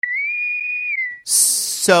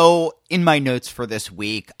So, in my notes for this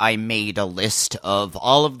week, I made a list of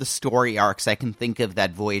all of the story arcs I can think of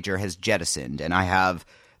that Voyager has jettisoned. And I have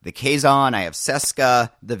the Kazon, I have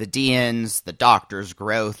Seska, the Vidians, the Doctor's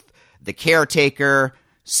growth, the Caretaker,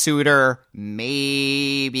 Suitor,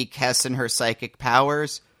 maybe Kes and her psychic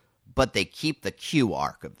powers, but they keep the Q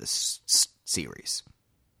arc of this series.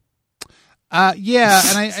 Yeah,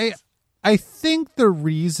 and I think the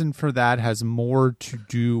reason for that has more to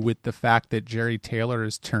do with the fact that Jerry Taylor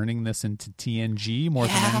is turning this into TNG more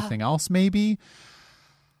than anything else, maybe.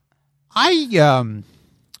 I hate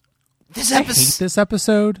this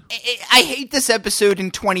episode. I hate this episode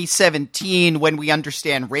in 2017 when we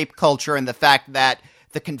understand rape culture and the fact that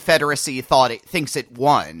the Confederacy thinks it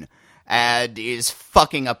won and is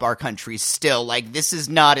fucking up our country still. Like, this is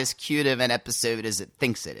not as cute of an episode as it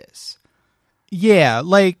thinks it is. Yeah,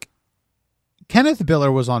 like, Kenneth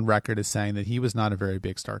Biller was on record as saying that he was not a very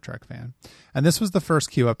big Star Trek fan. And this was the first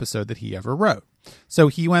Q episode that he ever wrote. So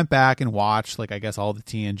he went back and watched, like, I guess all the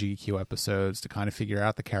TNG Q episodes to kind of figure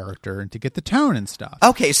out the character and to get the tone and stuff.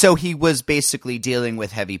 Okay, so he was basically dealing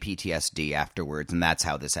with heavy PTSD afterwards, and that's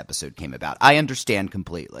how this episode came about. I understand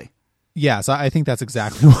completely. Yes, I think that's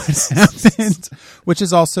exactly what happened, which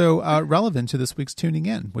is also relevant to this week's Tuning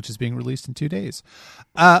In, which is being released in 2 days.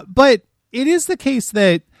 But it is the case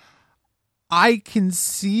that I can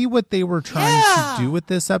see what they were trying to do with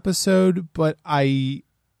this episode, but I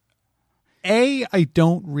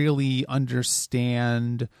don't really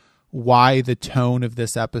understand why the tone of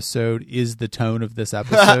this episode is the tone of this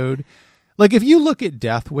episode. Like, if you look at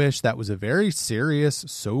Death Wish, that was a very serious,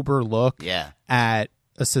 sober look at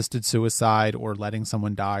assisted suicide or letting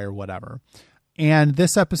someone die or whatever. And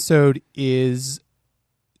this episode is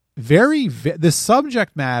the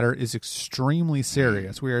subject matter is extremely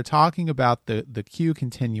serious. We are talking about the Q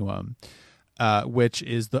continuum, which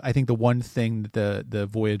is I think the one thing that the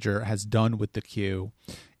Voyager has done with the Q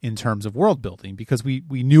in terms of world building, because we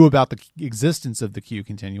knew about the existence of the Q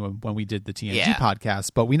continuum when we did the TNG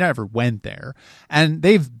podcast, but we never went there, and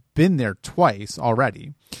they've been there twice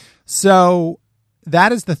already. So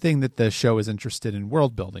that is the thing that the show is interested in,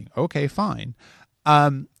 world building. Okay, fine.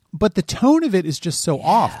 But the tone of it is just so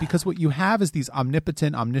off, because what you have is these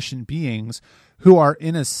omnipotent, omniscient beings who are,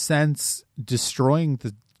 in a sense, destroying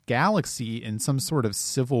the galaxy in some sort of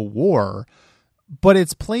civil war. But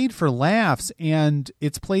it's played for laughs, and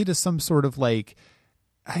it's played as some sort of like,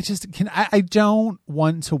 I don't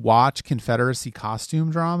want to watch Confederacy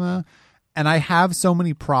costume drama. And I have so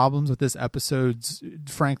many problems with this episode's,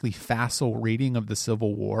 frankly, facile reading of the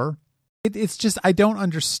Civil War. It's just, I don't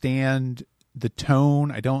understand the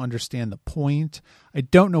tone. I don't understand the point. I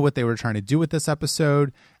don't know what they were trying to do with this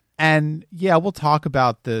episode. And yeah, we'll talk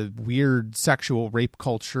about the weird sexual rape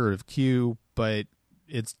culture of Q, but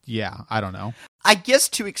I don't know. I guess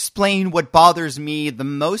to explain what bothers me the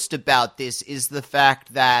most about this is the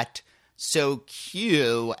fact that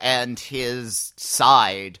Q and his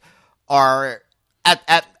side are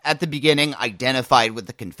at the beginning identified with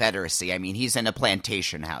the Confederacy. I mean, he's in a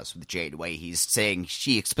plantation house with Janeway. He's saying,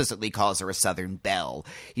 she explicitly calls her a Southern belle.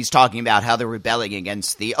 He's talking about how they're rebelling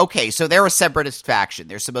against so they're a separatist faction.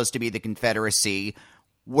 They're supposed to be the Confederacy.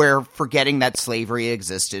 We're forgetting that slavery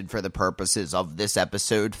existed for the purposes of this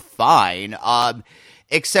episode. Fine.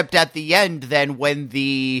 Except at the end, then, when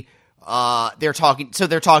they're talking to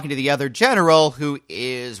the other general who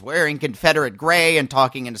is wearing Confederate gray and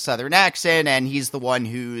talking in a Southern accent, and he's the one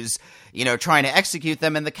who's, trying to execute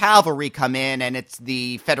them, and the cavalry come in, and it's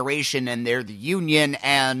the Federation and they're the Union,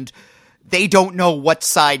 and they don't know what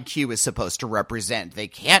side Q is supposed to represent. They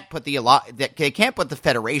can't put the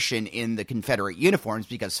Federation in the Confederate uniforms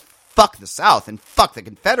because fuck the South and fuck the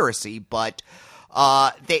Confederacy, but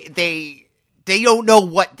they don't know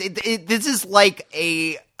what this is like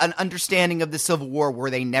an understanding of the Civil War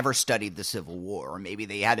where they never studied the Civil War, or maybe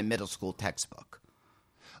they had a middle school textbook.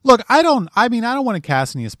 Look, I don't want to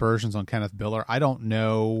cast any aspersions on Kenneth Biller. I don't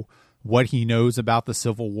know what he knows about the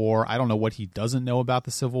Civil War. I don't know what he doesn't know about the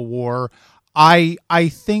Civil War. I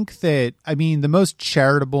think that, the most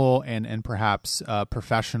charitable and perhaps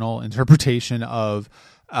professional interpretation of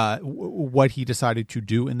what he decided to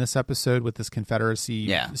do in this episode with this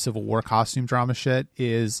Confederacy Civil War costume drama shit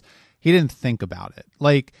is he didn't think about it.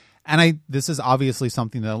 Like, and this is obviously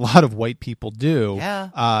something that a lot of white people do.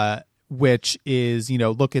 Which is,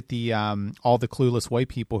 look at the all the clueless white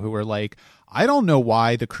people who are like, I don't know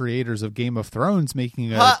why the creators of Game of Thrones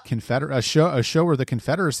making a show where the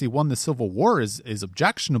Confederacy won the Civil War is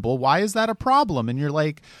objectionable. Why is that a problem? And you're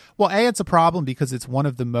like, well, A, it's a problem because it's one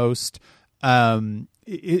of the most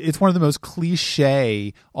it's one of the most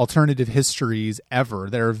cliche alternative histories ever.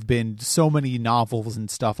 There have been so many novels and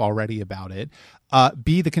stuff already about it.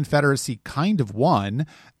 B, the Confederacy kind of won.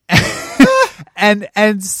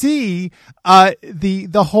 and C,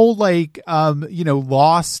 the whole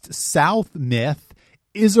lost South myth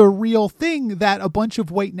is a real thing that a bunch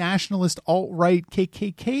of white nationalist alt-right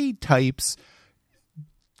KKK types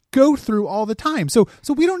go through all the time. So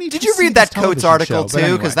we don't need. Did you read that Coates article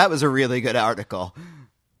too? Because that was a really good article.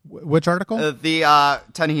 Which article? The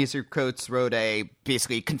Ta-Nehisi Coates wrote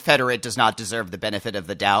basically Confederate does not deserve the benefit of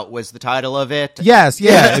the doubt was the title of it. Yes,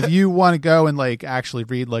 yeah. If you want to go and actually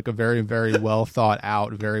read a very, very well thought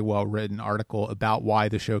out, very well written article about why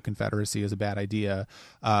the show Confederacy is a bad idea,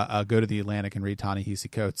 go to the Atlantic and read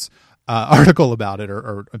Ta-Nehisi Coates' article about it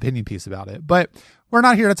or opinion piece about it. But we're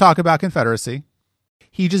not here to talk about Confederacy.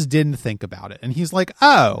 He just didn't think about it. And he's like,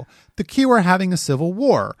 oh, the Q are having a civil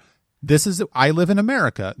war. I live in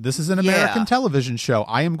America. This is an American television show.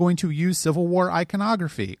 I am going to use Civil War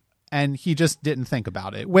iconography. And he just didn't think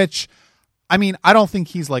about it, which, I mean, I don't think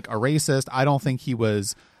he's a racist.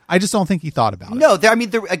 I just don't think he thought about it. No,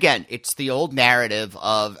 again, it's the old narrative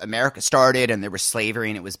of America started and there was slavery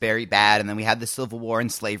and it was very bad. And then we had the Civil War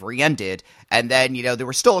and slavery ended. And then, there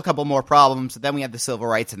were still a couple more problems. And then we had the civil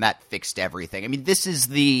rights and that fixed everything. I mean, this is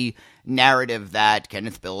the narrative that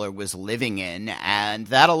Kenneth Biller was living in and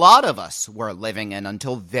that a lot of us were living in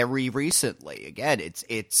until very recently. Again,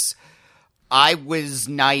 I was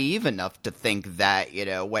naive enough to think that,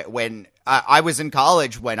 when I was in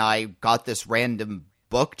college, when I got this random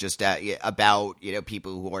book just about,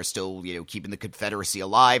 people who are still, keeping the Confederacy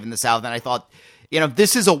alive in the South. And I thought,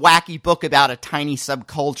 this is a wacky book about a tiny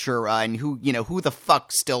subculture and who the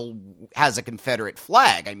fuck still has a Confederate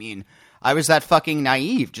flag? I mean, I was that fucking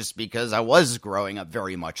naive just because I was growing up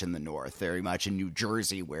very much in the North, very much in New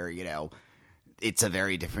Jersey where, it's a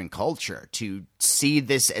very different culture. To see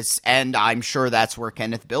this and I'm sure that's where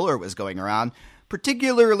Kenneth Biller was going around,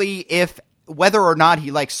 particularly whether or not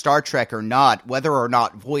he likes Star Trek or not, whether or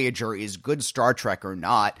not Voyager is good Star Trek or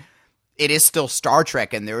not, it is still Star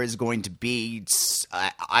Trek, and there is going to be,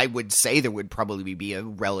 I would say there would probably be a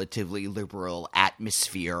relatively liberal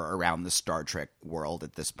atmosphere around the Star Trek world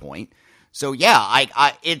at this point. So yeah,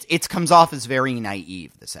 it comes off as very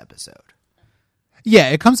naive, this episode. Yeah,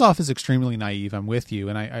 it comes off as extremely naive. I'm with you.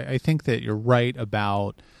 And I think that you're right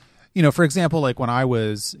about, for example, when I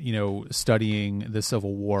was, studying the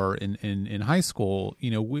Civil War in high school,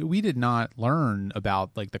 we did not learn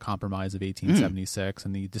about the Compromise of 1876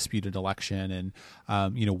 and the disputed election and,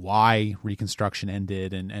 why Reconstruction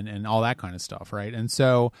ended and all that kind of stuff. Right. And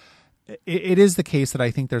so it is the case that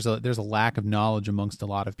I think there's a lack of knowledge amongst a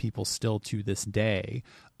lot of people still to this day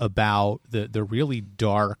about the really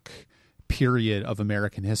dark period of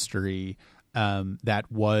American history that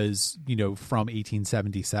was, from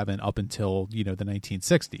 1877 up until, the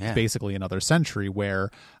 1960s, basically another century where,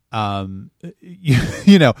 after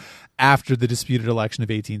the disputed election of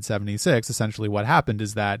 1876, essentially what happened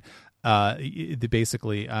is that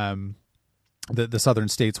basically the southern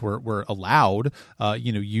states were allowed,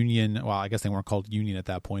 Union. Well, I guess they weren't called Union at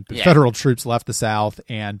that point, but federal troops left the South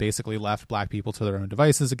and basically left black people to their own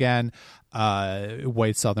devices again.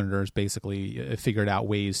 White Southerners basically figured out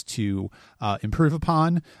ways to improve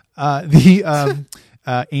upon the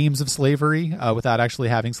aims of slavery without actually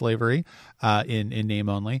having slavery in name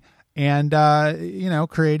only. And,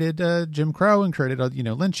 created Jim Crow and created,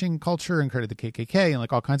 lynching culture and created the KKK and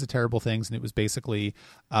all kinds of terrible things. And it was basically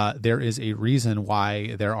there is a reason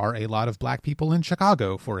why there are a lot of black people in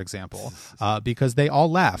Chicago, for example, because they all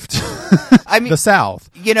left the South.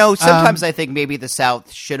 Sometimes I think maybe the South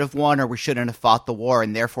should have won or we shouldn't have fought the war.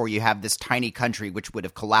 And therefore you have this tiny country which would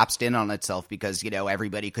have collapsed in on itself because,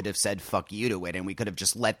 everybody could have said fuck you to it and we could have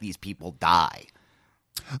just let these people die.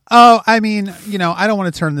 Oh, I mean, I don't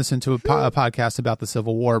want to turn this into a podcast about the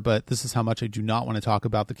Civil War, but this is how much I do not want to talk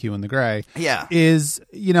about the Q and the Gray. Yeah,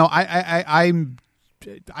 I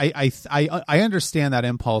understand that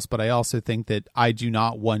impulse, but I also think that I do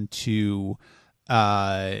not want to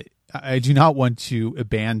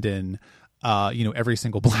abandon every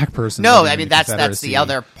single black person. No, I mean that's the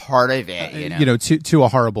other part of it. To a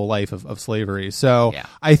horrible life of slavery. So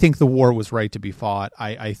I think the war was right to be fought.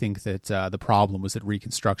 I think that the problem was that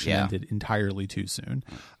Reconstruction ended entirely too soon,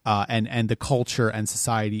 and the culture and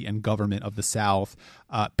society and government of the South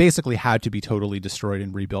basically had to be totally destroyed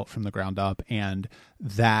and rebuilt from the ground up, and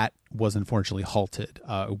that was unfortunately halted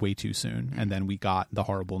way too soon. And then we got the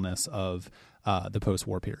horribleness of the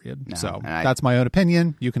post-war period. No, so that's my own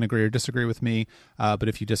opinion. You can agree or disagree with me, but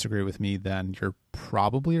if you disagree with me, then you're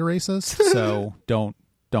probably a racist. So don't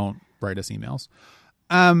write us emails.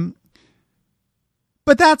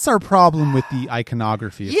 But that's our problem with the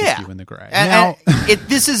iconography of the Q and the Gray. And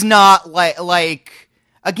this is not like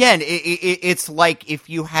again, it's like if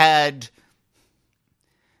you had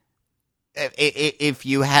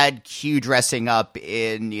Q dressing up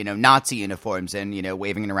in, Nazi uniforms and,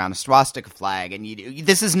 waving around a swastika flag, and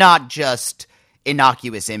this is not just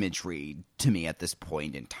innocuous imagery to me at this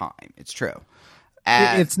point in time. It's true.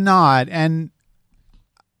 It's not. And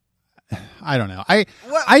I don't know. I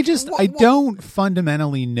don't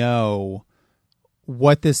fundamentally know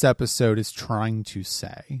what this episode is trying to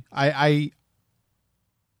say.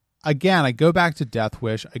 Again, I go back to Death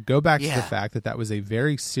Wish. I go back to the fact that was a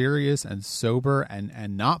very serious and sober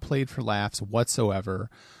and not played for laughs whatsoever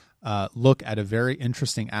look at a very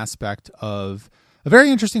interesting aspect of a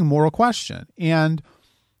very interesting moral question. And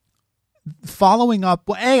following up,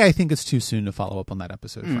 I think it's too soon to follow up on that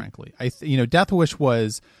episode, frankly. Death Wish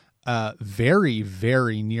was very,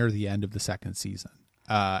 very near the end of the second season.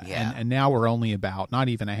 And now we're only about not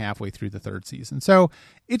even halfway through the third season. So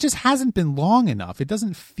it just hasn't been long enough. It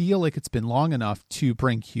doesn't feel like it's been long enough to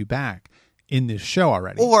bring Q back in this show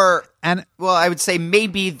already. I would say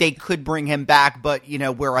maybe they could bring him back, but,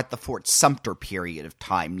 we're at the Fort Sumter period of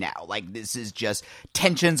time now. Like, this is just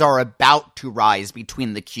tensions are about to rise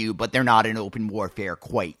between the Q, but they're not in open warfare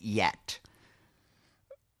quite yet.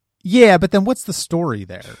 Yeah, but then what's the story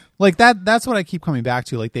there? Like that's what I keep coming back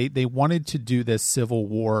to. Like they wanted to do this Civil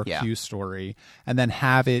War Q story and then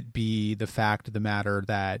have it be the fact of the matter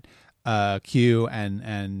that Q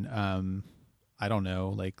and I don't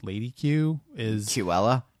know, like Lady Q is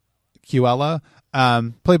Qella,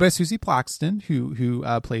 played by Susie Plaxton, who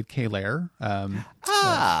played Kaylair,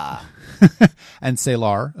 and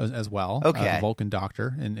Salar as well. Okay, the Vulcan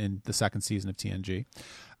Doctor in the second season of TNG.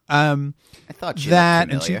 I thought she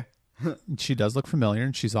looked familiar. She does look familiar,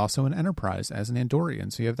 and she's also in Enterprise as an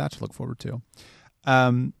Andorian, so you have that to look forward to.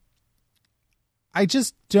 I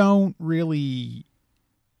just don't really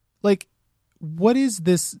like. What is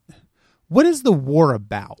this? What is the war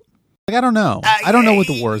about? Like, I don't know. I don't know what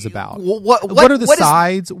the war is about. What are the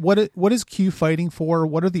sides? What is Q fighting for?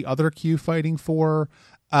 What are the other Q fighting for?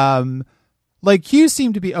 Like Q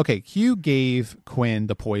seemed to be okay. Q gave Quinn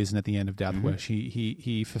the poison at the end of Death Wish.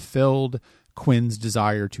 He fulfilled Quinn's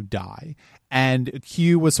desire to die, and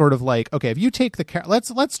Q was sort of like, okay, if you take the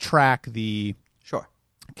let's track the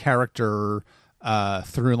character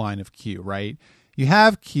through line of Q, right? You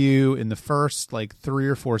have Q in the first 3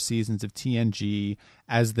 or 4 seasons of TNG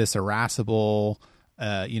as this irascible,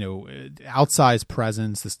 outsized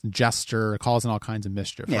presence, this jester, causing all kinds of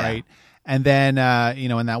mischief, right? And then,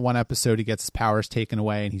 in that one episode, he gets his powers taken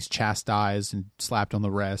away and he's chastised and slapped on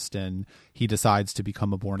the wrist, and he decides to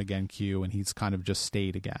become a born-again Q, and he's kind of just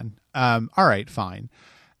stayed again. All right, fine.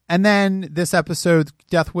 And then this episode,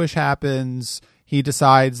 Death Wish happens. He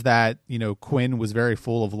decides that, Quinn was very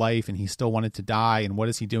full of life and he still wanted to die. And what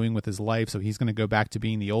is he doing with his life? So he's going to go back to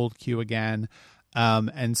being the old Q again.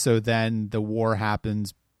 And so then the war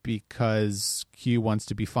happens because Q wants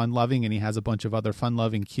to be fun-loving, and he has a bunch of other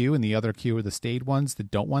fun-loving Q, and the other Q are the staid ones that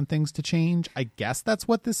don't want things to change. I guess that's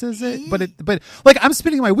what this is. But I'm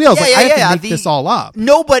spinning my wheels. I have to make this all up.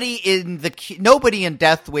 Nobody in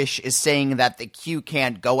Death Wish is saying that the Q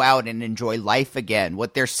can't go out and enjoy life again.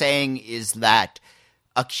 What they're saying is that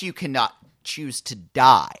a Q cannot choose to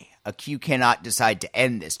die. A Q cannot decide to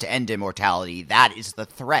end this, to end immortality. That is the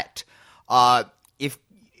threat. And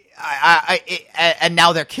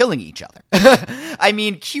now they're killing each other. I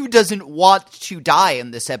mean, Q doesn't want to die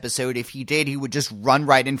in this episode. If he did, he would just run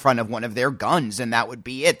right in front of one of their guns, and that would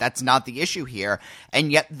be it. That's not the issue here.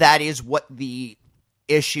 And yet that is what the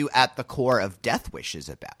issue at the core of Death Wish is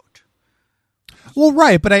about. Well,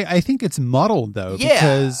 right, but I think it's muddled, though,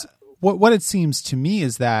 because what it seems to me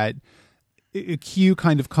is that Q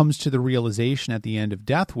kind of comes to the realization at the end of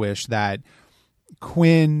Death Wish that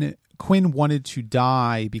Quinn wanted to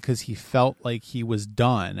die because he felt like he was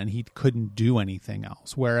done and he couldn't do anything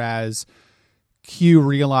else. Whereas Q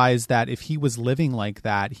realized that if he was living like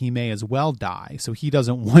that, he may as well die. So he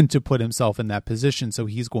doesn't want to put himself in that position. So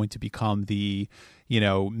he's going to become the,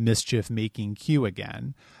 mischief making Q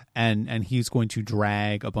again. And he's going to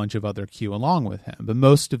drag a bunch of other Q along with him. But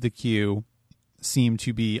most of the Q seem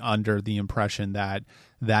to be under the impression that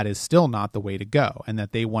that is still not the way to go, and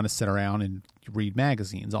that they want to sit around and read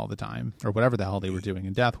magazines all the time, or whatever the hell they were doing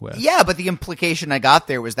in Death Wish. Yeah, but the implication I got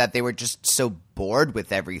there was that they were just so bored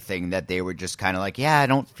with everything that they were just kind of like, I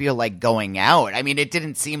don't feel like going out. I mean, it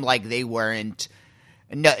didn't seem like they weren't.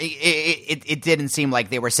 No, it didn't seem like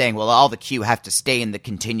they were saying, well, all the Q have to stay in the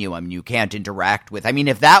continuum. You can't interact with. I mean,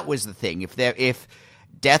 if that was the thing, if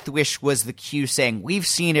Death Wish was the Q saying, we've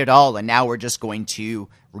seen it all, and now we're just going to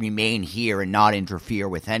remain here and not interfere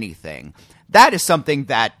with anything. That is something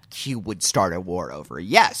that Q would start a war over,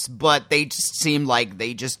 yes, but they just seemed like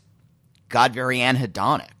they just got very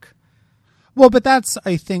anhedonic. Well, but that's,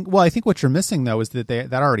 I think what you're missing, though, is that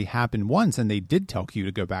that already happened once, and they did tell Q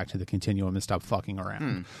to go back to the continuum and stop fucking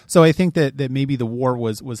around. So I think that maybe the war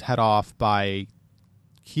was head off by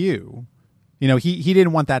Q. You know, he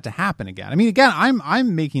didn't want that to happen again. I mean, again,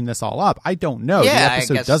 I'm making this all up. I don't know. Yeah, the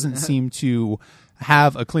episode doesn't seem to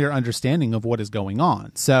have a clear understanding of what is going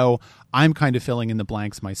on. So I'm kind of filling in the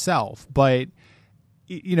blanks myself. But,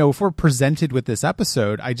 you know, if we're presented with this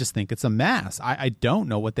episode, I just think it's a mess. I don't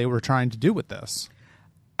know what they were trying to do with this.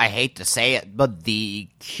 I hate to say it, but the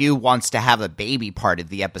Q wants to have a baby part of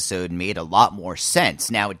the episode made a lot more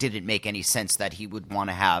sense. Now, it didn't make any sense that he would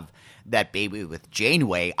want to have that baby with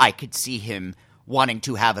Janeway. I could see him wanting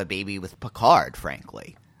to have a baby with Picard,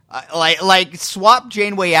 frankly. Like swap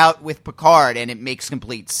Janeway out with Picard, and it makes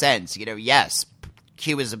complete sense. You know, yes,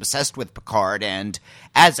 Q is obsessed with Picard, and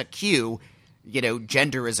as a Q, you know,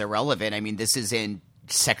 gender is irrelevant. I mean, this is in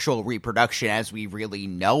sexual reproduction as we really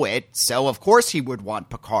know it, so of course he would want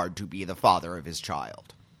Picard to be the father of his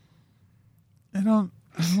child. I don't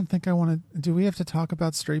think I want to. Do we have to talk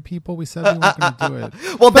about straight people? We said we weren't going to do it.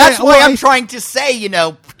 Well, that's why I'm trying to say, you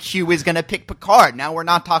know, Q is going to pick Picard. Now we're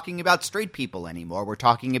not talking about straight people anymore. We're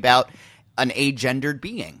talking about an agendered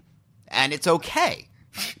being. And it's okay.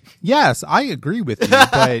 Yes, I agree with you,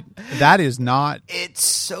 but that is not it's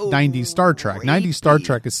so 90s Star Trek. rapey. 90s Star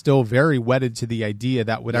Trek is still very wedded to the idea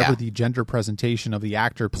that whatever the gender presentation of the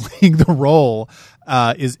actor playing the role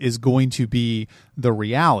is going to be the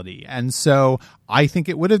reality. And so I think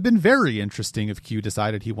it would have been very interesting if Q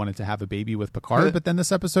decided he wanted to have a baby with Picard, but then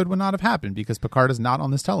this episode would not have happened because Picard is not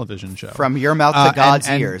on this television show. From your mouth to God's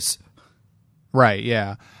ears. Right,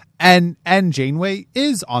 yeah. And Janeway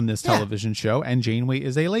is on this television show, and Janeway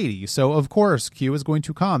is a lady. So, of course, Q is going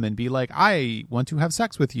to come and be like, I want to have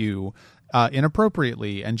sex with you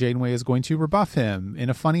inappropriately. And Janeway is going to rebuff him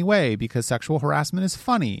in a funny way because sexual harassment is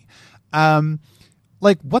funny.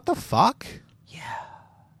 Like, what the fuck? Yeah.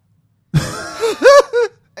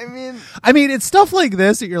 I mean, it's stuff like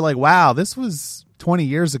this that you're like, wow, this was 20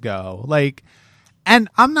 years ago. Like, and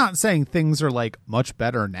I'm not saying things are like much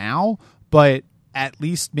better now, but at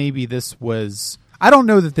least maybe this was, I don't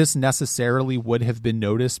know that this necessarily would have been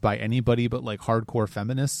noticed by anybody but like hardcore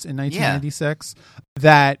feminists in 1996.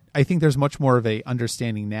 That I think there's much more of a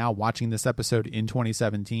understanding now watching this episode in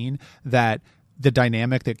 2017 that the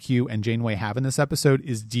dynamic that Q and Janeway have in this episode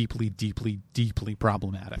is deeply, deeply, deeply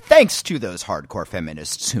problematic. Thanks to those hardcore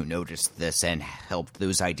feminists who noticed this and helped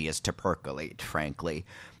those ideas to percolate, frankly.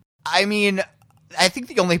 I mean, I think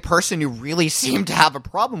the only person who really seemed to have a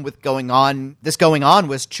problem with going on was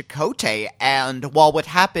Chakotay, and while what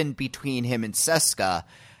happened between him and Seska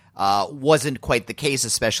wasn't quite the case,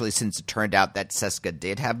 especially since it turned out that Seska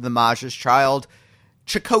did have the Maj's child,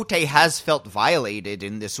 Chakotay has felt violated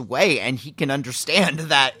in this way, and he can understand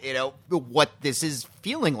that, you know, what this is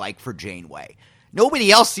feeling like for Janeway.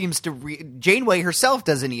 Nobody else seems to Janeway herself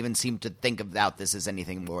doesn't even seem to think about this as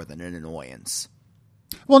anything more than an annoyance.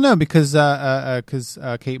 Well, no, because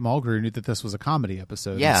Kate Mulgrew knew that this was a comedy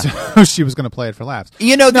episode. Yeah. So she was going to play it for laughs.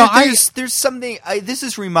 You know, there's something. This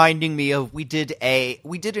is reminding me of we did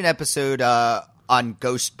an episode on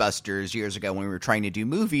Ghostbusters years ago when we were trying to do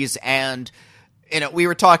movies, and you know, we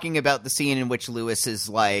were talking about the scene in which Lewis is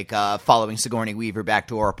like following Sigourney Weaver back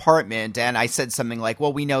to her apartment, and I said something like,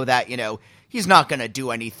 "Well, we know that, you know, he's not going to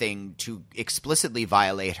do anything to explicitly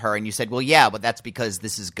violate her." And you said, well, yeah, but that's because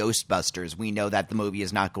this is Ghostbusters. We know that the movie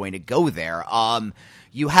is not going to go there.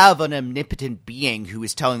 You have an omnipotent being who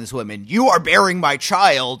is telling this woman, you are bearing my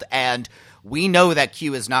child, and we know that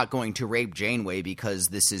Q is not going to rape Janeway because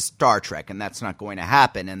this is Star Trek, and that's not going to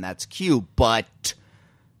happen, and that's Q. But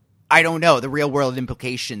I don't know. The real-world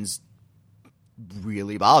implications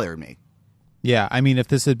really bothered me. Yeah, I mean, if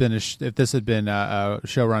this had been a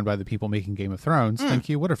show run by the people making Game of Thrones, then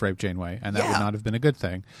Q would have raped Janeway, and that would not have been a good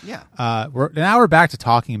thing. Yeah. Now we're back to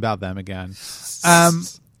talking about them again.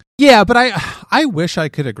 Yeah, but I wish I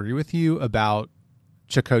could agree with you about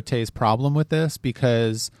Chakotay's problem with this,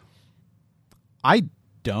 because I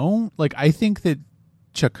don't. Like, I think that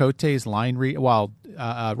Chakotay's line Robert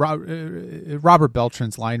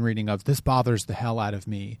Beltran's line reading of "this bothers the hell out of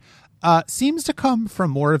me" seems to come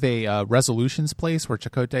from more of a resolutions place where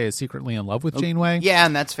Chakotay is secretly in love with Janeway. Yeah,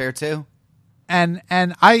 and that's fair too. And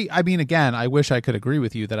I mean, again, I wish I could agree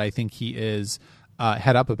with you that I think he is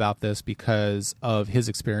head up about this because of his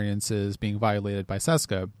experiences being violated by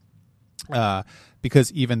Seska.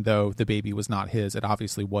 Because even though the baby was not his, it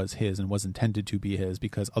obviously was his and was intended to be his,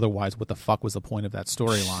 because otherwise what the fuck was the point of that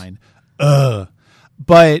storyline?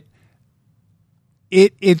 But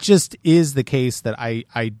it just is the case that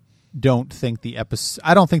I don't think the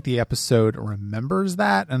episode remembers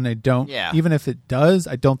that, and even if it does,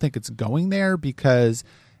 I don't think it's going there, because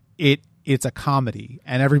it's a comedy,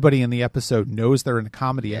 and everybody in the episode knows they're in a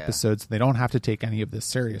comedy episode, so they don't have to take any of this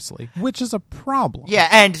seriously, which is a problem. Yeah,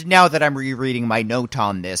 and now that I'm rereading my note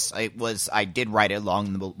on this, I did write it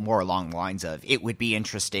more along the lines of, it would be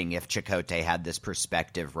interesting if Chakotay had this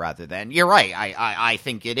perspective rather than, you're right, I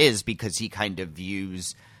think it is, because he kind of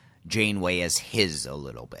views Janeway as his a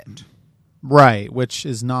little bit. Right, which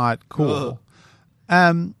is not cool.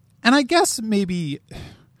 And I guess maybe...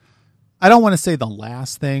 I don't want to say the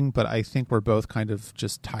last thing, but I think we're both kind of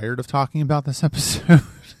just tired of talking about this episode.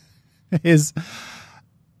 Is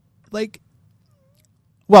like,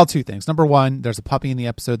 well, two things. Number one, there's a puppy in the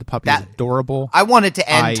episode. The puppy is adorable. I wanted to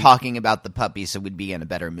end talking about the puppy so we'd be in a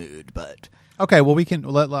better mood, but okay. Well, we can.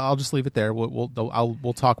 I'll just leave it there.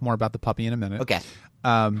 We'll talk more about the puppy in a minute. Okay.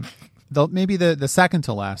 Maybe the second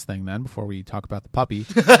to last thing then, before we talk about the puppy,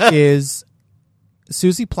 is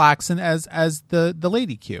Susie Plaxton as the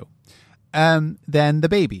Lady Q. Then the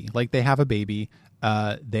baby, like they have a baby,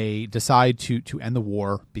 they decide to end the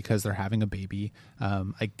war because they're having a baby.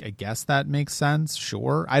 I guess that makes sense.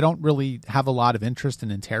 Sure. I don't really have a lot of interest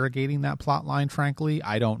in interrogating that plot line, frankly.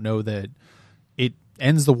 I don't know that it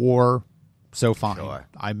ends the war. So fine. Sure.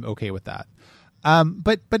 I'm okay with that.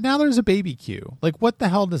 But now there's a baby Q. Like, what the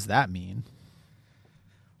hell does that mean?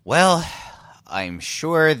 Well, I'm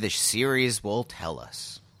sure the series will tell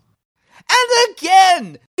us. And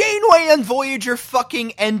again, Janeway and Voyager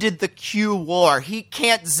fucking ended the Q war. He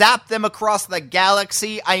can't zap them across the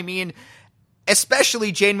galaxy. I mean,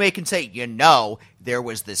 especially Janeway can say, there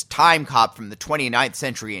was this time cop from the 29th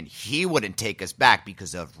century and he wouldn't take us back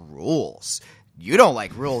because of rules. You don't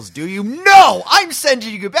like rules, do you? No! I'm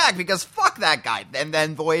sending you back because fuck that guy. And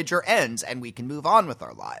then Voyager ends and we can move on with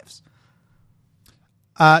our lives.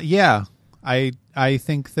 Yeah. I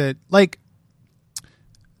think that, like,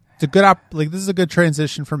 it's a good this is a good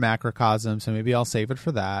transition for Macrocosm, so maybe I'll save it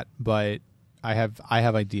for that. But I have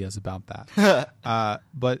ideas about that.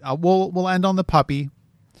 But we'll end on the puppy.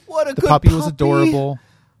 What a the good puppy was adorable,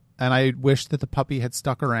 and I wish that the puppy had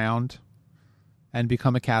stuck around and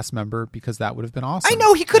become a cast member, because that would have been awesome. I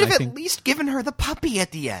know, he could have at least given her the puppy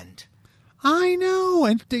at the end. I know,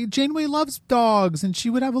 and Janeway loves dogs, and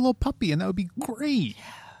she would have a little puppy, and that would be great. Yeah.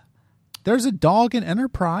 There's a dog in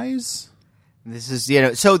Enterprise. This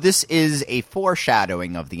is, so this is a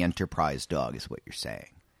foreshadowing of the Enterprise dog, is what you're saying.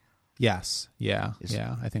 Yes. Yeah.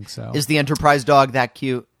 I think so. Is the Enterprise dog that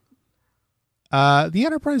cute? The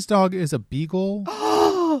Enterprise dog is a beagle.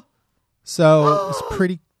 So it's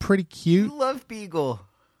pretty cute. I love Beagle.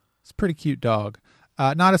 It's a pretty cute dog.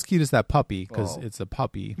 Not as cute as that puppy, because it's a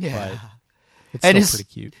puppy. Yeah. But it's still pretty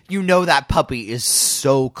cute. That puppy is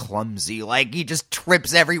so clumsy. Like, he just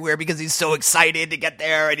trips everywhere because he's so excited to get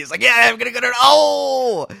there. And he's like, yeah, I'm going to go to...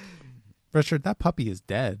 Oh! Richard, that puppy is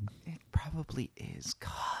dead. It probably is.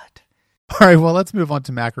 God. All right, well, let's move on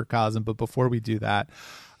to Macrocosm. But before we do that,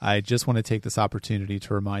 I just want to take this opportunity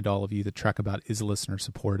to remind all of you that Trek About is listener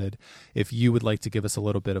supported. If you would like to give us a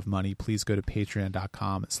little bit of money, please go to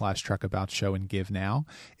patreon.com/TrekAboutShow and give now.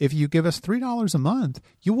 If you give us $3 a month,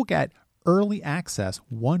 you will get early access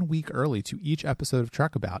 1 week early to each episode of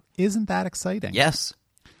Trek About. Isn't that exciting? Yes.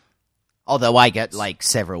 Although I get like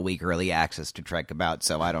several week early access to Trek About,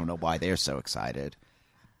 so I don't know why they're so excited.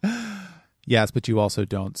 Yes, but you also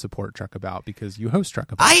don't support Trek About because you host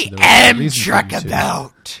Trek About. I am Trek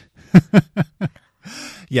About.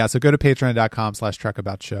 Yeah, so go to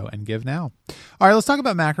patreon.com/TrekAboutShow and give now. All right, let's talk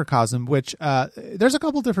about Macrocosm, which there's a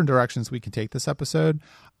couple different directions we can take this episode.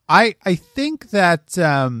 I think that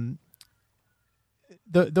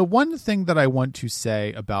the one thing that I want to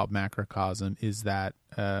say about Macrocosm is that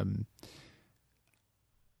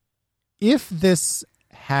if this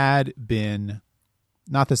had been,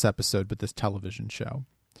 not this episode, but this television show,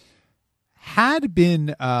 had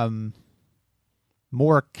been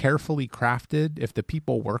more carefully crafted, if the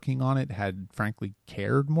people working on it had frankly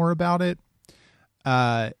cared more about it,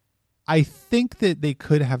 I think that they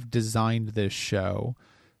could have designed this show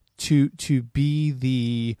to be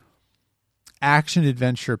the action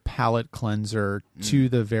adventure palate cleanser to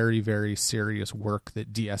the very, very serious work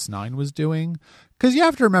that DS9 was doing. Because you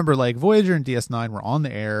have to remember, like, Voyager and DS9 were on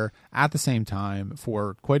the air at the same time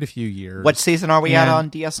for quite a few years. What season are we at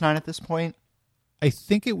on DS9 at this point? I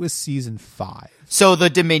think it was season 5. So the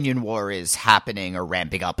Dominion War is happening or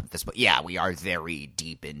ramping up at this point. Yeah, we are very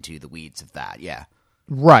deep into the weeds of that. Yeah.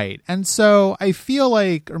 Right. And so I feel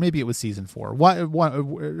like, or maybe it was season 4, what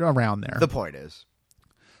around there. The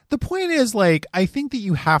point is, like, I think that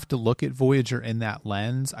you have to look at Voyager in that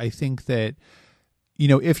lens. I think that,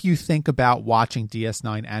 if you think about watching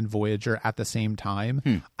DS9 and Voyager at the same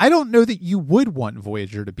time, I don't know that you would want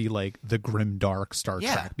Voyager to be like the grim dark Star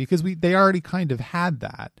Trek, because they already kind of had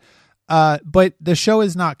that. But the show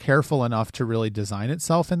is not careful enough to really design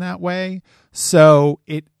itself in that way. So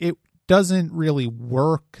it doesn't really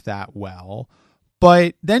work that well.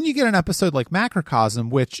 But then you get an episode like Macrocosm,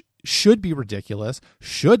 which should be ridiculous,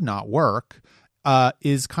 should not work,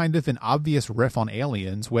 is kind of an obvious riff on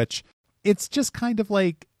Aliens, which it's just kind of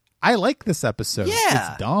like, I like this episode.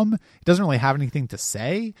 Yeah. It's dumb. It doesn't really have anything to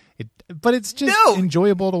say, but it's just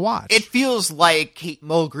enjoyable to watch. It feels like Kate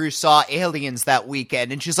Mulgrew saw Aliens that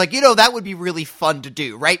weekend, and she's like, that would be really fun to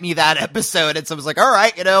do. Write me that episode. And someone's like, all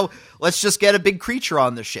right, let's just get a big creature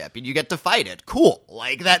on the ship, and you get to fight it. Cool.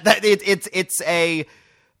 Like that. It's a.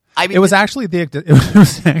 I mean, it was actually the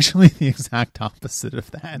exact opposite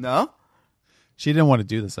of that. No. She didn't want to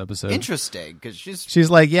do this episode. Interesting, because she's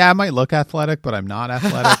like, yeah, I might look athletic, but I'm not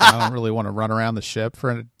athletic. I don't really want to run around the ship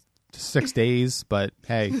for 6 days. But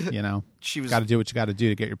hey, got to do what you got to do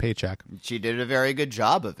to get your paycheck. She did a very good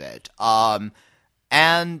job of it.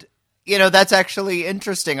 And that's actually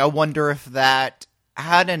interesting. I wonder if that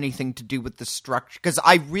had anything to do with the structure, because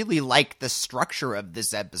I really like the structure of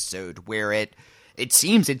this episode, where it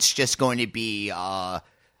seems it's just going to be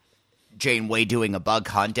Janeway doing a bug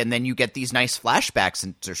hunt, and then you get these nice flashbacks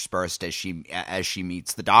interspersed as she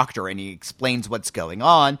meets the Doctor, and he explains what's going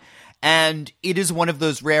on. And it is one of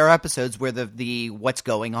those rare episodes where the what's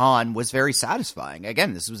going on was very satisfying.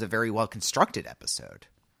 Again, this was a very well constructed episode.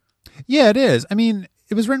 Yeah, it is. I mean,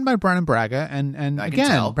 it was written by Brannon Braga, and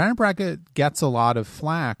again, Brannon Braga gets a lot of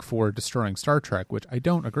flack for destroying Star Trek, which I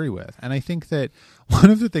don't agree with. And I think that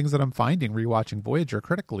one of the things that I'm finding rewatching Voyager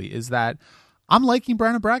critically is that I'm liking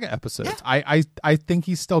Brannon Braga episodes. Yeah. I think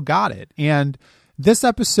he's still got it. And this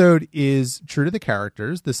episode is true to the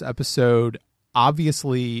characters. This episode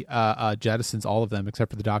obviously jettisons all of them except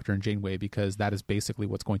for the Doctor and Janeway, because that is basically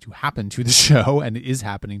what's going to happen to the show, and it is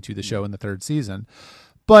happening to the show in the 3rd season.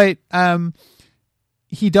 But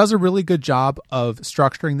he does a really good job of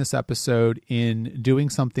structuring this episode in doing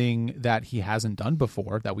something that he hasn't done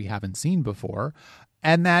before, that we haven't seen before.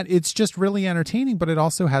 And that it's just really entertaining, but it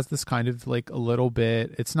also has this kind of like a little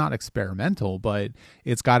bit, it's not experimental, but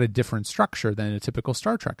it's got a different structure than a typical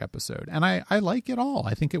Star Trek episode. And I like it all.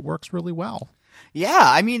 I think it works really well. Yeah,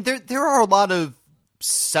 I mean, there are a lot of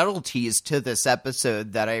subtleties to this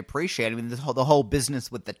episode that I appreciate. I mean, the whole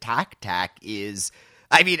business with the tac is,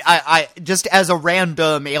 I mean, I just as a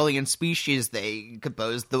random alien species they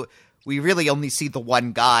composed, we really only see the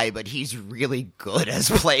one guy, but he's really good as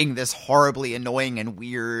playing this horribly annoying and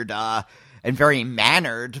weird and very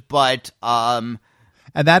mannered. But and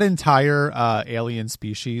that entire alien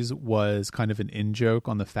species was kind of an in-joke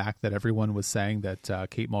on the fact that everyone was saying that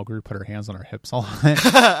Kate Mulgrew put her hands on her hips a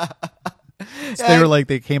lot. So they were like,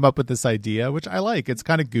 they came up with this idea, which I like. It's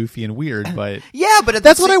kind of goofy and weird, but yeah, but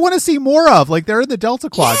that's what I want to see more of. Like, they're in the Delta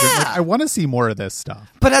Quadrant. Like, I want to see more of this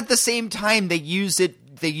stuff. But at the same time, they use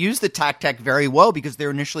the tac very well, because they're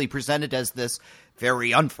initially presented as this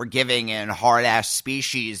very unforgiving and hard-ass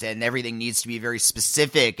species, and everything needs to be very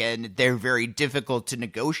specific, and they're very difficult to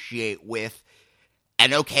negotiate with.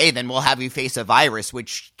 And okay, then we'll have you face a virus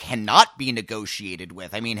which cannot be negotiated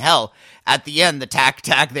with. I mean, hell, at the end, the tac,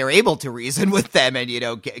 they're able to reason with them and,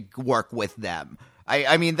 work with them.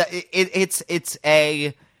 I mean,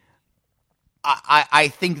 I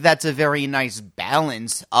think that's a very nice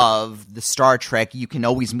balance of the Star Trek. You can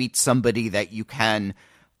always meet somebody that you can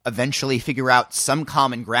eventually figure out some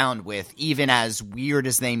common ground with, even as weird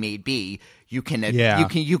as they may be. You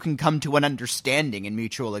can come to an understanding and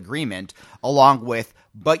mutual agreement, along with,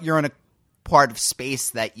 but you're in a part of space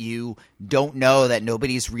that you don't know, that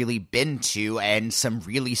nobody's really been to, and some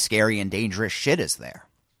really scary and dangerous shit is there.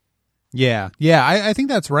 Yeah, I think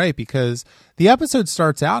that's right, because the episode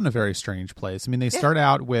starts out in a very strange place. I mean, they start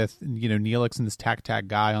out with, Neelix and this tac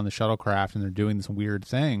guy on the shuttlecraft, and they're doing this weird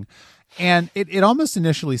thing. And it almost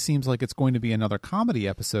initially seems like it's going to be another comedy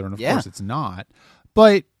episode, and of course it's not.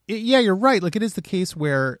 But you're right. Like, it is the case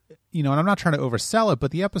where, and I'm not trying to oversell it,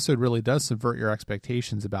 but the episode really does subvert your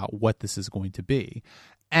expectations about what this is going to be.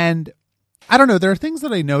 And I don't know, there are things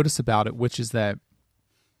that I notice about it, which is that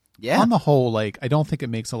on the whole, like, I don't think it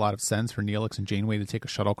makes a lot of sense for Neelix and Janeway to take a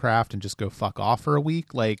shuttlecraft and just go fuck off for a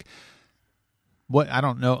week. Like, What, I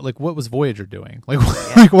don't know, like, what was Voyager doing? Like,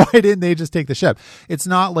 like, why didn't they just take the ship? It's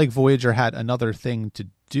not like Voyager had another thing to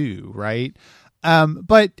do, right?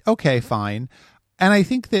 But okay, fine. And I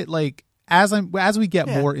think that, like, as we get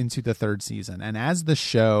more into the third season, and as the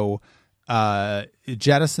show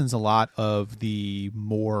jettisons a lot of the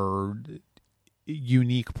more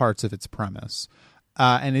unique parts of its premise,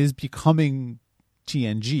 and is becoming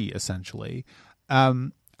TNG essentially.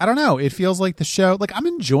 I don't know. It feels like the show, like, I'm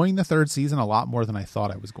enjoying the third season a lot more than I thought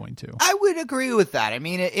I was going to. I would agree with that. I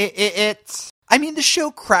mean, the show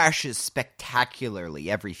crashes spectacularly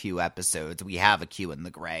every few episodes. We have a Q in the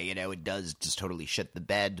gray, it does just totally shit the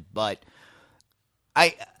bed. But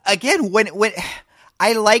when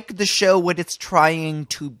I like the show when it's trying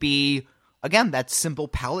to be, again, that simple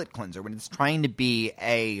palate cleanser, when it's trying to be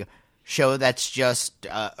a show that's just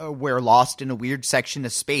we're lost in a weird section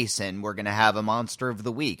of space and we're going to have a monster of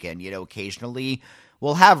the week, and occasionally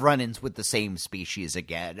we'll have run-ins with the same species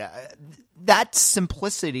again. That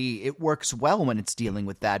simplicity, it works well when it's dealing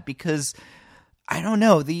with that, because I don't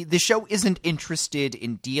know, the show isn't interested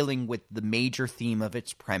in dealing with the major theme of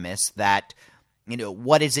its premise, that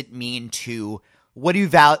what does it mean to what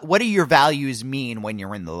do your values mean when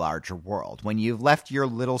you're in the larger world, when you've left your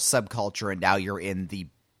little subculture and now you're in the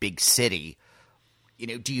big city.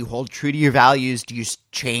 Do you hold true to your values? Do you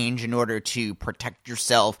change in order to protect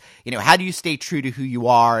yourself? How do you stay true to who you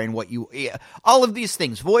are and all of these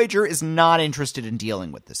things? Voyager is not interested in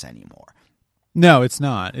dealing with this anymore. No, it's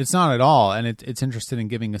not. It's not at all. And it's interested in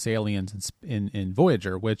giving us aliens in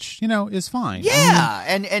Voyager, which, is fine. Yeah.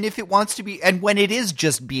 And if it wants to be, and when it is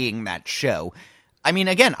just being that show, I mean,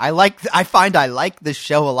 again, I find I like this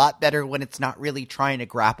show a lot better when it's not really trying to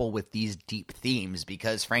grapple with these deep themes,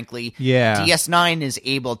 because frankly, DS9 is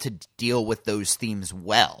able to deal with those themes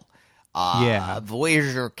well.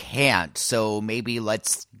 Voyager can't, so maybe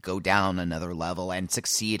let's go down another level and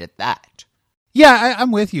succeed at that. Yeah,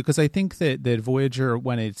 I'm with you, because I think that Voyager,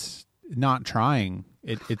 when it's not trying,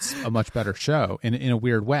 it's a much better show in a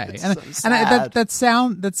weird way. It's that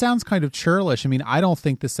sounds kind of churlish. I mean, I don't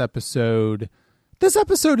think this episode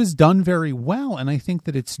is done very well, and I think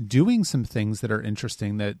that it's doing some things that are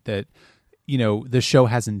interesting that the show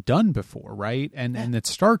hasn't done before, right? And that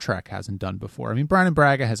Star Trek hasn't done before. I mean, Brannon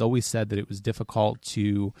Braga has always said that it was difficult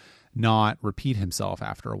to not repeat himself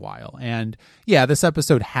after a while. And yeah, this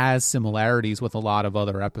episode has similarities with a lot of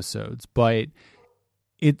other episodes, but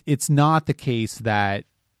it's not the case that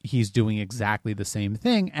he's doing exactly the same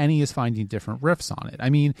thing, and he is finding different riffs on it. I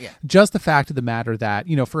mean, just the fact of the matter that,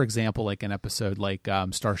 for example, like an episode like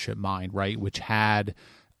Starship Mine, right, which had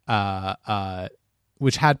Picard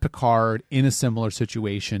in a similar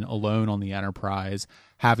situation, alone on the Enterprise,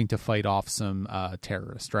 having to fight off some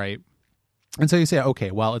terrorists, right? And so you say,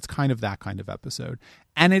 okay, well, it's kind of that kind of episode.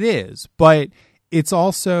 And it is, but it's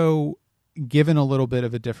also given a little bit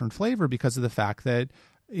of a different flavor because of the fact that,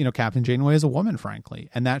 Captain Janeway is a woman, frankly,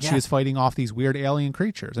 and that she is fighting off these weird alien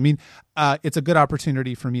creatures. I mean, it's a good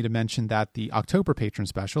opportunity for me to mention that the October patron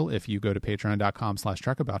special, if you go to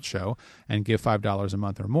patreon.com/trekaboutshow and give $5 a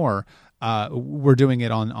month or more, we're doing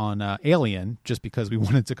it on Alien, just because we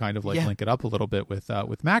wanted to kind of link it up a little bit with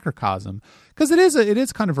Macrocosm, because it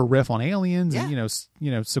is kind of a riff on aliens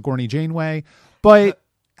and Sigourney Janeway, but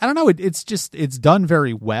I don't know. It's done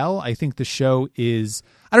very well. I think the show is,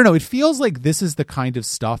 I don't know. It feels like this is the kind of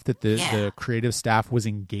stuff that the creative staff was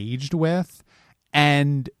engaged with,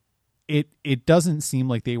 and it doesn't seem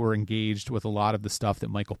like they were engaged with a lot of the stuff that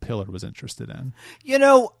Michael Pillard was interested in.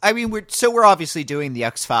 I mean, we're obviously doing the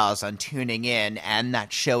X-Files on Tuning In, and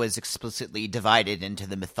that show is explicitly divided into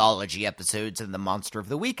the mythology episodes and the Monster of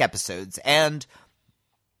the Week episodes, and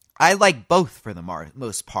I like both for the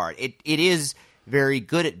most part. It is very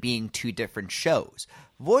good at being two different shows.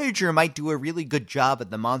 Voyager might do a really good job at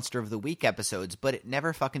the Monster of the Week episodes, but it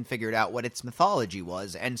never fucking figured out what its mythology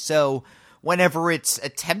was. And so whenever it's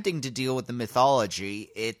attempting to deal with the mythology,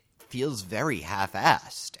 it feels very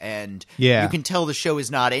half-assed. And you can tell the show is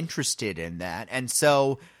not interested in that. And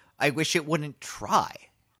so I wish it wouldn't try.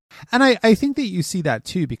 And I think that you see that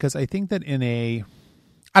too, because I think that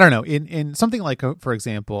in something like, for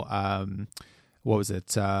example, what was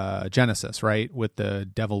it? Genesis, right? With the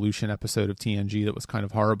Devolution episode of TNG that was kind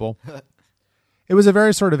of horrible. It was a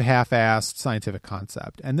very sort of half-assed scientific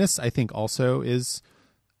concept. And this, I think, also is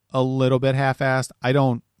a little bit half-assed. I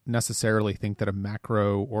don't necessarily think that a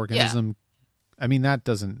macroorganism, I mean, that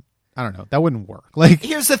doesn't, I don't know, that wouldn't work. Like,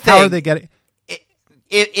 here's the thing. How are they getting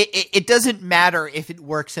it doesn't matter if it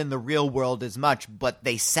works in the real world as much, but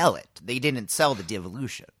they sell it. They didn't sell the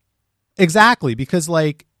Devolution. Exactly, because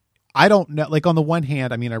I don't know, on the one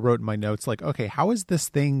hand, I mean, I wrote in my notes, okay, how is this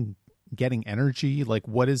thing getting energy? Like,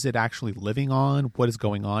 what is it actually living on? What is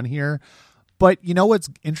going on here? But you know what's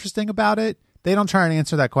interesting about it? They don't try and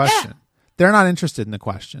answer that question. Yeah. They're not interested in the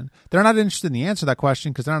question. They're not interested in the answer to that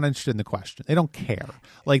question because they're not interested in the question. They don't care.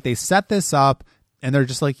 Like, they set this up and they're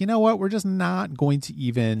just like, you know what? We're just not going to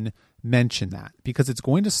even mention that because it's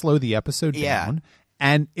going to slow the episode down.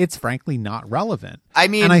 And it's frankly not relevant. I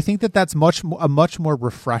mean, and I think that that's a much more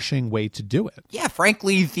refreshing way to do it. Yeah,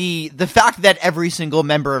 frankly, the fact that every single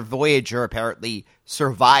member of Voyager apparently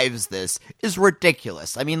survives this is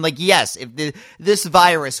ridiculous. I mean, like, yes, if this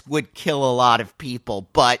virus would kill a lot of people,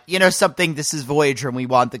 but this is Voyager, and we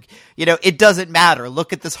want it doesn't matter.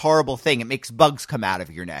 Look at this horrible thing; it makes bugs come out of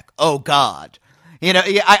your neck. Oh God.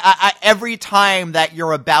 Every time that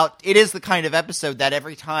it is the kind of episode that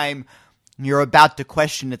every time you're about to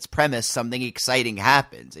question its premise, something exciting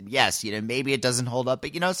happens. And yes, maybe it doesn't hold up,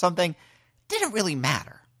 but something didn't really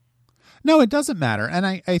matter. No, it doesn't matter. And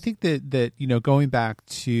I think that going back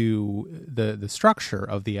to the structure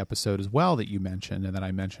of the episode as well that you mentioned and that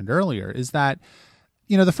I mentioned earlier is that,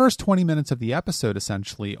 the first 20 minutes of the episode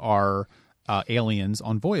essentially are aliens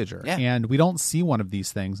on Voyager. Yeah. And we don't see one of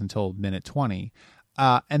these things until minute 20.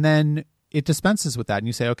 And then it dispenses with that, and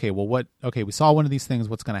you say, okay, well, we saw one of these things.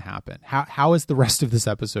 What's going to happen? How is the rest of this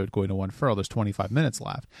episode going to unfurl? There's 25 minutes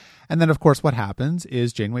left. And then, of course, what happens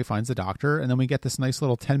is Janeway finds the Doctor, and then we get this nice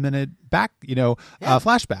little 10-minute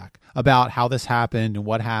flashback about how this happened and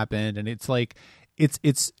what happened. And it's like,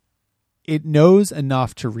 it knows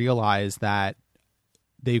enough to realize that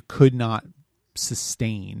they could not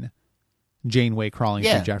sustain Janeway crawling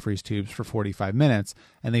through Jeffrey's tubes for 45 minutes,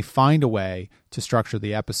 and they find a way to structure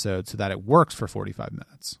the episode so that it works for 45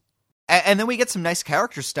 minutes. And then we get some nice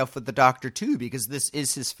character stuff with the Doctor, too, because this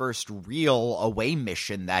is his first real away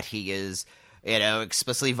mission that he is,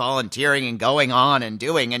 explicitly volunteering and going on and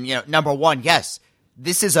doing. And, number one, yes,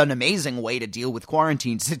 this is an amazing way to deal with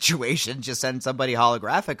quarantine situations. Just send somebody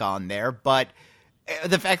holographic on there. But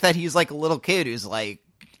the fact that he's like a little kid who's like,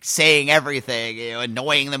 saying everything,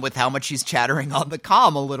 annoying them with how much he's chattering on the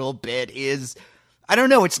comm a little bit is, I don't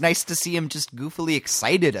know, it's nice to see him just goofily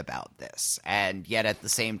excited about this, and yet at the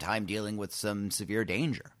same time dealing with some severe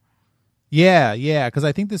danger. Yeah, because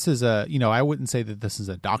I think this is I wouldn't say that this is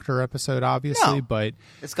a Doctor episode, obviously, but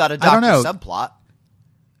it's got a Doctor subplot.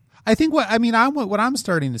 I think what I'm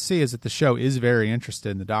starting to see is that the show is very interested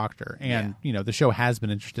in the Doctor, and the show has been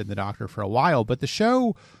interested in the Doctor for a while, but the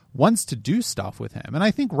show wants to do stuff with him, and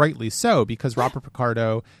I think rightly so, because Robert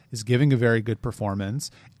Picardo is giving a very good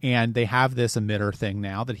performance, and they have this emitter thing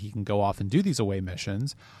now that he can go off and do these away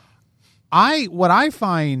missions. What I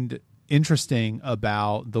find interesting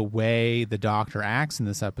about the way the Doctor acts in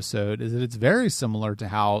this episode is that it's very similar to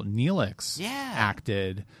how Neelix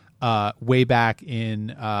acted way back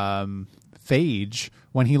in Phage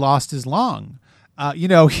when he lost his lung.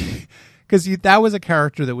 Because that was a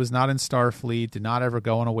character that was not in Starfleet, did not ever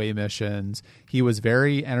go on away missions. He was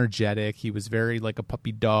very energetic. He was very like a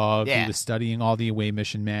puppy dog. Yeah. He was studying all the away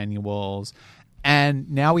mission manuals. And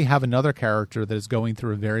now we have another character that is going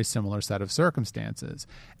through a very similar set of circumstances.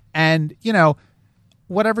 And,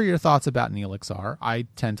 whatever your thoughts about Neelix are, I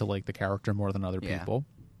tend to like the character more than other people.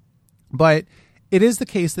 But it is the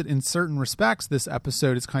case that in certain respects, this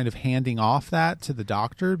episode is kind of handing off that to the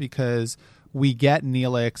Doctor, because we get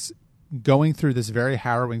Neelix going through this very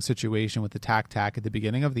harrowing situation with the TAC at the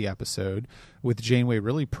beginning of the episode, with Janeway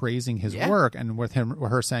really praising his work, and with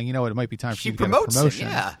her saying, it might be time for you to get a promotion.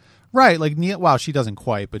 Him, right. Like, she doesn't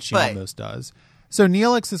quite, but she almost does. So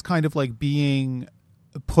Neelix is kind of like being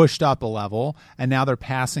pushed up a level, and now they're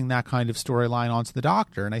passing that kind of storyline onto the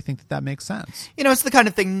Doctor, and I think that makes sense. It's the kind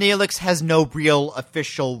of thing, Neelix has no real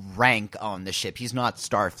official rank on the ship. He's not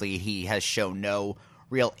Starfleet. He has shown no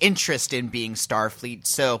real interest in being Starfleet,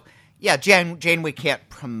 so yeah, Janeway can't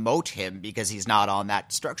promote him because he's not on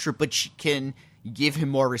that structure, but she can give him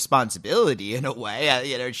more responsibility in a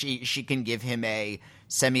way. She can give him a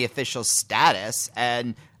semi-official status,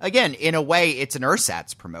 and again, in a way, it's an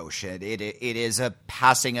ersatz promotion. It is a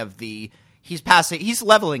passing of he's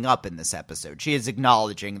leveling up in this episode. She is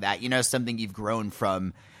acknowledging that, something you've grown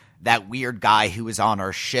from that weird guy who was on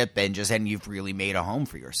our ship, and you've really made a home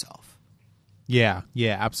for yourself. Yeah,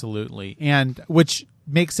 absolutely. And which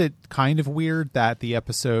makes it kind of weird that the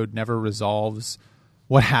episode never resolves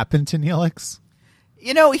what happened to Neelix.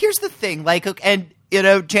 Here's the thing,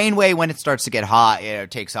 Janeway, when it starts to get hot,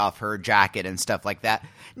 takes off her jacket and stuff like that.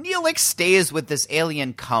 Neelix stays with this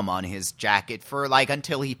alien cum on his jacket for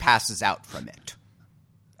until he passes out from it.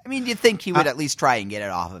 I mean, you'd think he would at least try and get it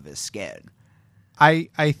off of his skin.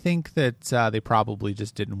 I think that they probably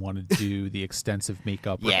just didn't want to do the extensive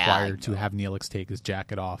makeup required to have Neelix take his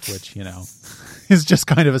jacket off, which, is just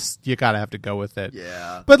kind of you gotta have to go with it.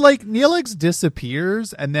 Yeah. But like Neelix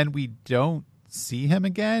disappears and then we don't see him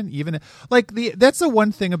again. Even like that's the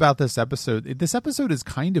one thing about this episode. This episode is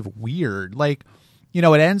kind of weird. Like, it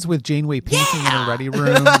ends with Janeway painting in her ready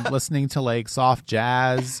room, listening to like soft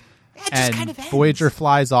jazz, and kind of Voyager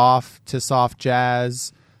flies off to soft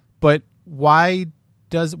jazz. But where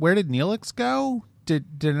did Neelix go? Did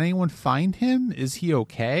anyone find him? Is he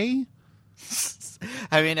okay?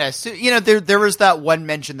 I mean, there was that one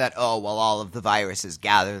mention that, all of the viruses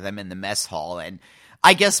gather them in the mess hall, and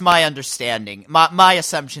I guess my understanding, my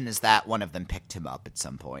assumption is that one of them picked him up at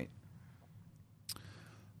some point.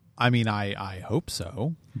 I mean, I hope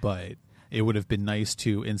so, but it would have been nice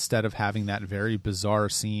to, instead of having that very bizarre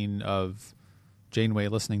scene of Janeway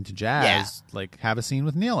listening to jazz, like have a scene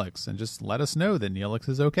with Neelix and just let us know that Neelix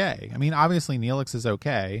is okay. I mean, obviously Neelix is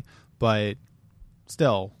okay, but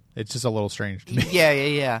still, it's just a little strange to me.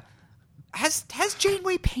 Yeah. Has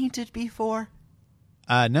Janeway painted before?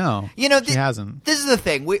 No, she hasn't. This is the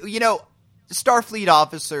thing. Starfleet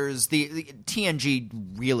officers, the TNG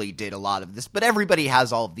really did a lot of this, but everybody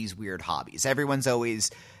has all of these weird hobbies. Everyone's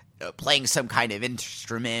always playing some kind of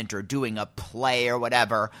instrument or doing a play or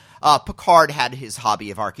whatever. Picard had his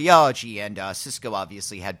hobby of archaeology, and Sisko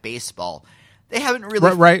obviously had baseball. They haven't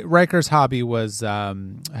really... Riker's hobby was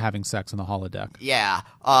having sex on the holodeck. Yeah.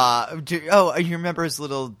 You remember his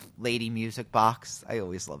little lady music box? I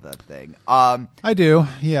always love that thing. I do,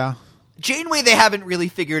 yeah. Janeway, they haven't really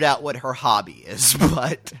figured out what her hobby is,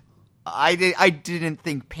 but I didn't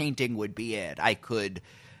think painting would be it. I could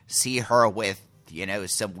see her with,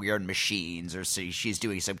 some weird machines, or she's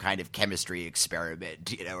doing some kind of chemistry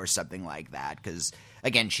experiment, or something like that, because,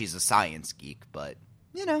 again, she's a science geek, but,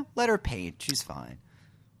 let her paint. She's fine.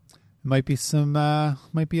 Might be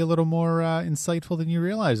a little more insightful than you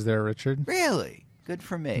realize there, Richard. Really? Good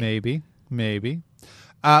for me. Maybe.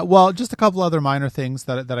 Well, just a couple other minor things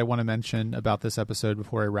that I want to mention about this episode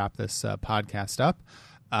before I wrap this podcast up.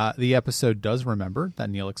 The episode does remember that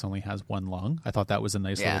Neelix only has one lung. I thought that was a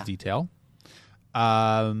nice little detail.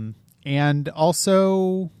 And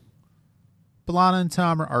also, B'Elanna and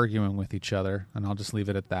Tom are arguing with each other, and I'll just leave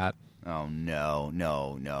it at that. Oh, no.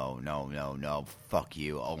 Fuck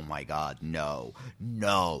you. Oh, my God. No.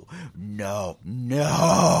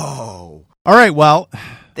 All right, well...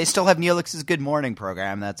 They still have Neelix's Good Morning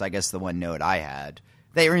program. That's, I guess, the one note I had.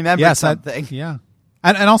 They remembered something. Yeah.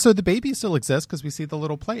 And also the baby still exists because we see the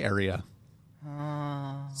little play area.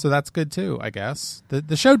 So that's good, too, I guess.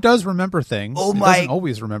 The show does remember things. Oh, it doesn't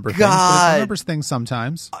always remember things, but it remembers things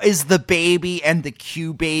sometimes. Is the baby and the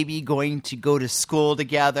Q baby going to go to school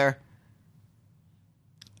together?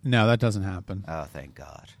 No, that doesn't happen. Oh, thank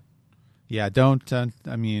God. Yeah, don't...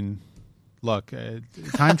 look,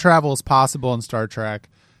 time travel is possible in Star Trek.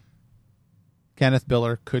 Kenneth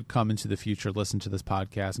Biller could come into the future, listen to this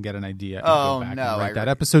podcast, and get an idea and go back and write that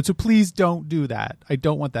episode. So please don't do that. I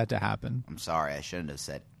don't want that to happen. I'm sorry. I shouldn't have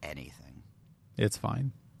said anything. It's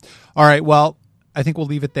fine. All right, well, I think we'll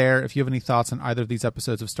leave it there. If you have any thoughts on either of these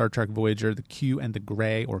episodes of Star Trek Voyager, the Q and the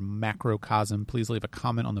Gray, or Macrocosm, please leave a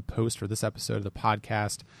comment on the post for this episode of the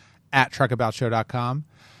podcast at trekaboutshow.com.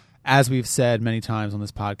 As we've said many times on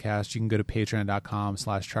this podcast, you can go to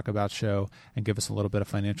patreon.com/trekaboutshow and give us a little bit of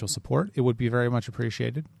financial support. It would be very much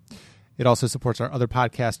appreciated. It also supports our other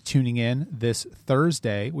podcast, Tuning In. This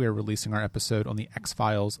Thursday, we are releasing our episode on the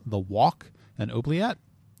X-Files, The Walk, and Oubliette.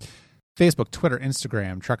 Facebook, Twitter,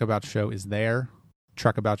 Instagram, Trek About Show is there.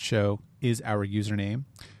 Trek About Show is our username.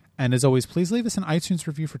 And as always, please leave us an iTunes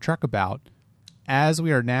review for Trek About, as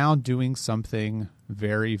we are now doing something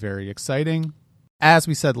very, very exciting. As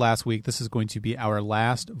we said last week, this is going to be our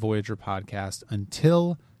last Voyager podcast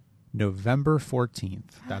until November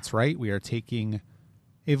 14th. That's right. We are taking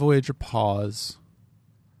a Voyager pause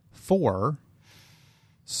for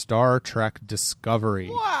Star Trek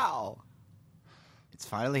Discovery. Wow. It's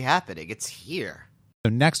finally happening. It's here.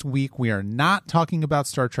 So next week, we are not talking about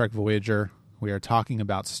Star Trek Voyager. We are talking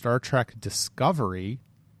about Star Trek Discovery,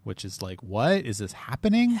 which is like, what? Is this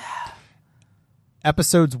happening?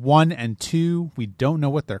 Episodes 1 and 2, we don't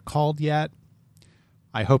know what they're called yet.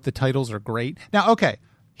 I hope the titles are great. Now, okay.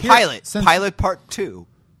 Pilot Part 2.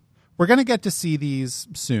 We're going to get to see these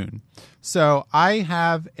soon. So I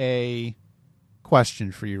have a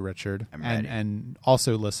question for you, Richard. I'm ready. And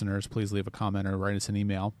also listeners, please leave a comment or write us an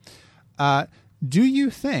email. Do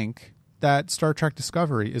you think that Star Trek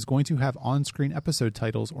Discovery is going to have on-screen episode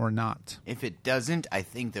titles or not? If it doesn't, I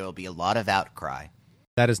think there will be a lot of outcry.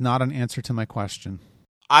 That is not an answer to my question.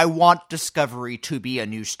 I want Discovery to be a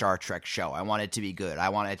new Star Trek show. I want it to be good. I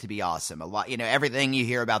want it to be awesome. A lot, everything you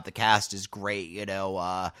hear about the cast is great.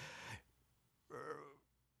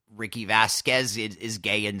 Ricky Vasquez is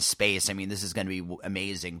gay in space. I mean, this is going to be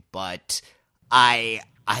amazing, but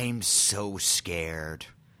I'm so scared.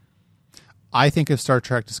 I think if Star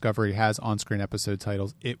Trek Discovery has on-screen episode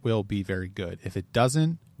titles, it will be very good. If it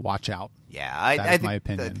doesn't, watch out. Yeah, I think my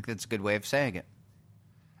opinion. opinion. That's a good way of saying it.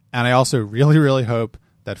 And I also really, really hope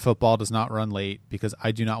that football does not run late, because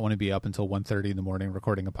I do not want to be up until 1:30 in the morning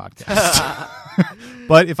recording a podcast.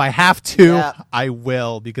 But if I have to, I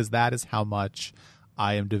will, because that is how much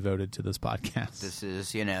I am devoted to this podcast. This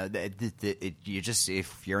is, you just,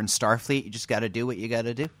 if you're in Starfleet, you just got to do what you got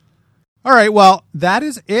to do. All right, well, that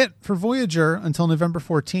is it for Voyager until November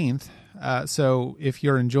 14th. So if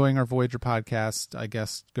you're enjoying our Voyager podcast, I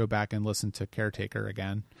guess go back and listen to Caretaker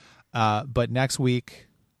again. But next week,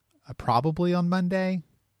 probably on Monday,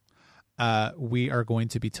 we are going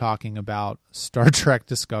to be talking about Star Trek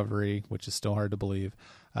Discovery, which is still hard to believe,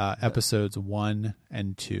 episodes 1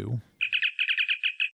 and 2.